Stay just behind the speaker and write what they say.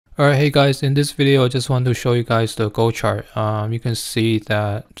Alright, hey guys, in this video I just want to show you guys the gold chart. You can see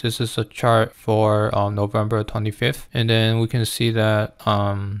that this is a chart for November 25th, and then we can see that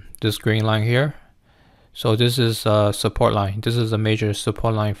this green line here. So this is a support line. This is a major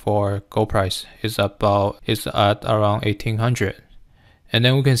support line for gold price. It's at around 1800. And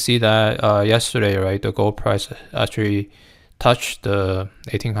then we can see that yesterday, right, the gold price actually touched the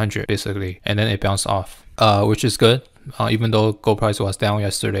 1800 basically, and then it bounced off, which is good. Even though gold price was down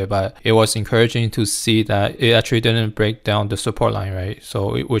yesterday, but it was encouraging to see that it actually didn't break down the support line, right?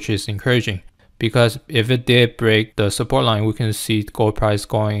 So which is encouraging, because if it did break the support line, we can see gold price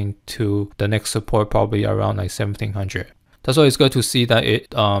going to the next support probably around like 1700. That's why it's good to see that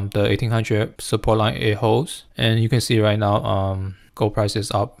it the 1800 support line it holds, and you can see right now gold price is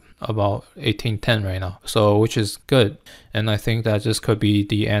up about 1810 right now, so which is good. And I think that this could be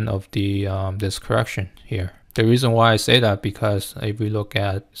the end of the this correction here. The reason why I say that, because if we look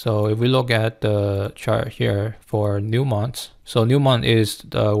at the chart here for Newmont, so Newmont is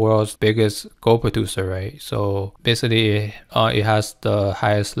the world's biggest gold producer, right? So basically it has the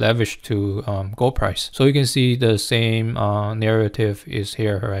highest leverage to gold price. So you can see the same narrative is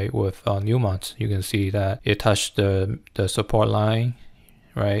here, right? With Newmont, you can see that it touched the support line,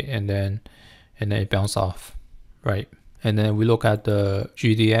 right? And then it bounced off, right? And then we look at the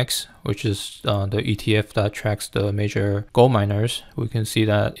GDX, which is the ETF that tracks the major gold miners. We can see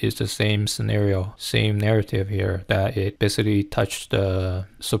that it's the same scenario, same narrative here, that it basically touched the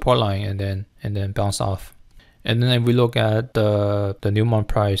support line and then bounced off. And then if we look at the Newmont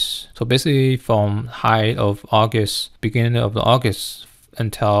price, so basically from high of August, beginning of August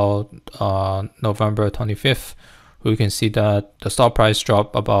until November 25th, we can see that the stock price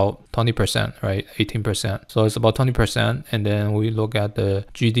dropped about 20%, right? 18%. So it's about 20%. And then we look at the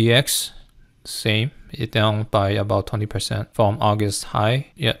GDX, same, it down by about 20% from August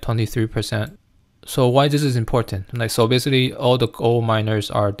high, yeah, 23%. So why this is important? Like, so basically all the gold miners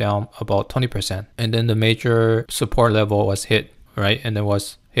are down about 20%, and then the major support level was hit, right? And then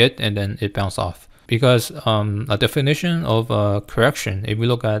was hit, and then it bounced off. Because a definition of a correction, if we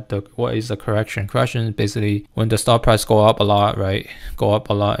look at what is a correction? Correction is basically when the stock price go up a lot, right? Go up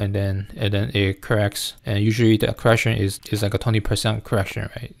a lot, and then it corrects. And usually the correction is like a 20% correction,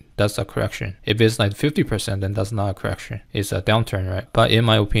 right? That's a correction. If it's like 50%, then that's not a correction. It's a downturn, right? But in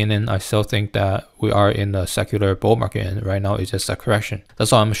my opinion, I still think that we are in the secular bull market, and right now it's just a correction.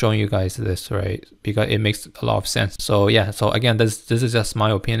 That's why I'm showing you guys this, right? Because it makes a lot of sense. So yeah, so again, this is just my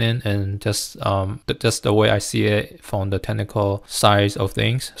opinion, and just the way I see it from the technical side of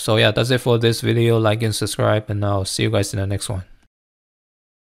things. So yeah, that's it for this video. Like and subscribe, and I'll see you guys in the next one.